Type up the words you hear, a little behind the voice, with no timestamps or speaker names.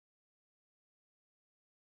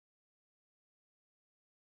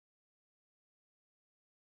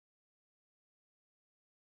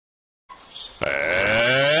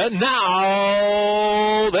And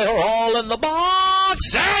now they're all in the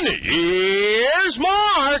box, and here's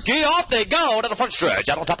Marky. Off they go to the front stretch.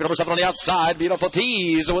 Out on top, number 7 on the outside. Beautiful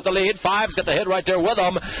Tease with the lead. 5's got the head right there with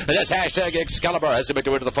them. And that's hashtag Excalibur as they make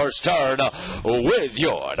their way to the first turn with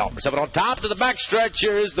your number 7 on top. To the back stretch,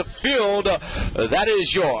 here is the field. That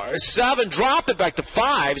is your 7. Drop it back to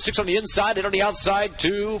 5. 6 on the inside, 8 on the outside.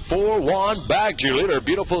 2, 4, 1. Back to your leader.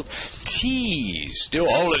 Beautiful Tease. Still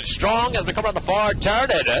holding strong as we come around the far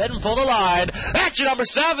turn and heading for the line. That's your number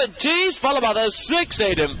 7, Tease, followed by the 6,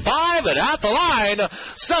 8, and 5. And out the line,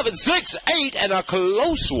 7, 6, 8, and a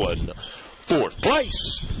close one. 4th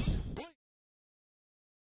place.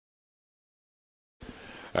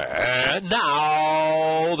 And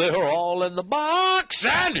now they're all in the box,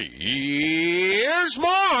 and here's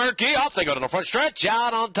Marky. Off they go to the front stretch.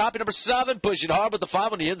 Out on top, number 7, pushing hard with the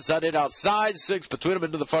 5 on the inside, 8 outside, 6 between them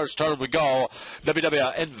into the first turn we go.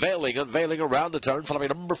 Unveiling around the turn, following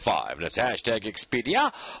number 5. And it's hashtag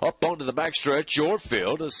Expedia. Up onto the back stretch, your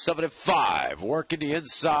field is 75. Working the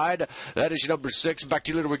inside, that is your number 6. Back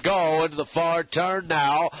to your leader we go into the far turn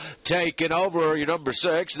now. Taking over your number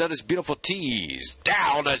 6, and that is Beautiful Tease.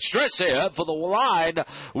 Down that stretch ahead for the line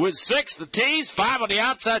with 6, the Tease, 5 on the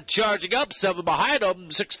outside, charging up, 7 behind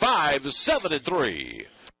them, 6, 5, 7, and 3.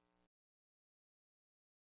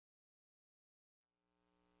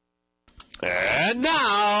 And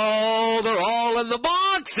now they're all in the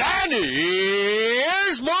box, and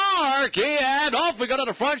here's Marky, and off we go to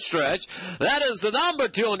the front stretch. That is the number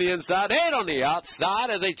 2 on the inside, 8 on the outside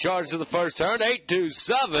as they charge to the first turn, 8, 2,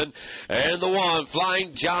 7, and the 1,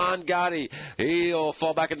 Flying John Gotti. He'll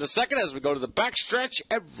fall back in the second as we go to the back stretch.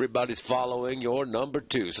 Everybody's following your number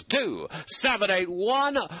 2. So 2, 7, 8,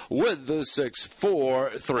 1 with the 6,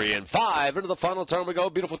 4, 3, and 5. Into the final turn we go.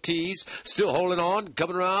 Beautiful Tease still holding on,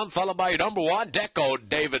 coming around, followed by your number 1, Deco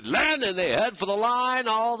David Lynn, and they head for the line,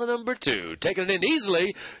 all the number 2. Taking it in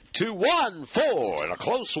easily, 2, 1, 4, and a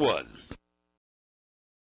close one.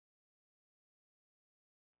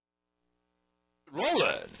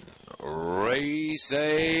 Rolling. Race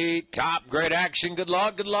 8, top, great action. Good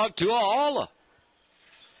luck to all.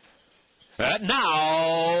 And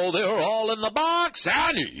now they're all in the box,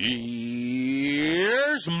 and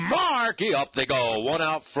here's Marky. Up they go, 1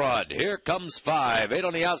 out front. Here comes 5, 8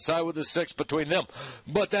 on the outside with the 6 between them.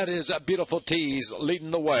 But that is a Beautiful Tease leading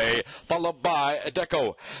the way, followed by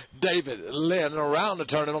Deco David Lynn around the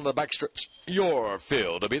turn and on the back stretch. Your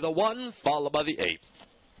field to be the 1, followed by the 8.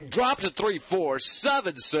 Drop to 3, 4,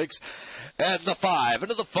 7, 6, and the 5.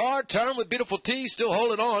 Into the far turn with Beautiful Tease still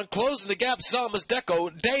holding on. Closing the gap some is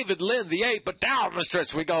Deco David Lynn, the 8, but down the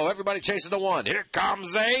stretch we go. Everybody chasing the 1. Here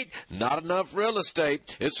comes 8. Not enough real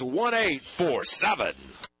estate. It's 1, 8, 4, 7.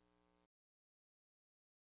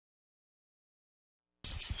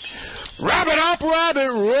 Rabbit up,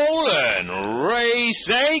 rabbit rolling. Race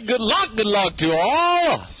 8. Good luck to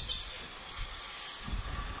all.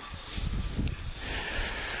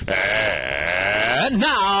 And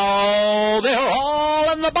now they're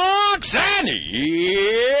all in the box, and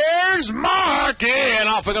here's Marky. And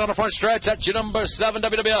off we go on the front stretch. That's your number 7,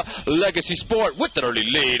 WW Legacy Sport with an early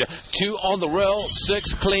lead. 2 on the rail,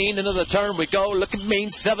 6 clean. Into the turn we go, looking mean,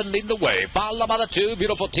 7 leading the way. Followed by the 2,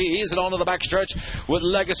 Beautiful Tease, and on to the back stretch with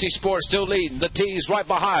Legacy Sport still leading. The Tease right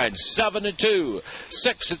behind, 7 and 2,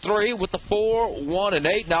 6 and 3 with the 4, 1 and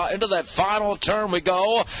 8. Now into that final turn we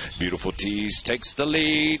go. Beautiful Tease takes the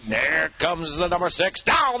lead. There comes the number 6.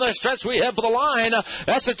 Down the stretch we head for the line.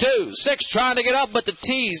 That's a 2. 6 trying to get up, but the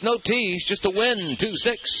Tease, no Tease, just a win. 2,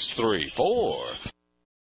 6, 3, 4.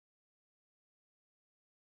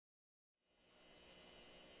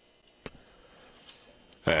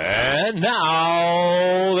 And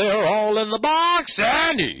now they're all in the box,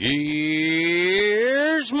 and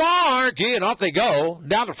here's Marky, and off they go.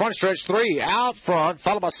 Down the front stretch, 3 out front,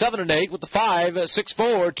 followed by 7 and 8 with the 5, 6,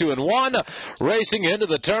 4, 2 and 1. Racing into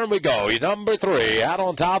the turn we go. Number 3 out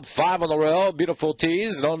on top, 5 on the rail. Beautiful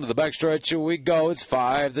Tease, and on to the back stretch we go. It's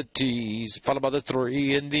 5, the Tease, followed by the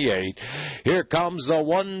 3 and the 8. Here comes the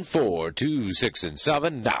 1, 4, 2, 6, and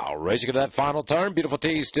 7. Now racing into that final turn. Beautiful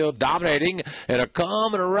Tease still dominating, and a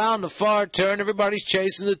coming around the far turn. Everybody's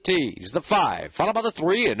chasing the Tease. The 5, followed by the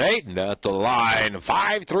 3 and 8, and at the line,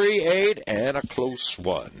 5, 3, 8, and a close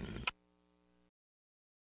one.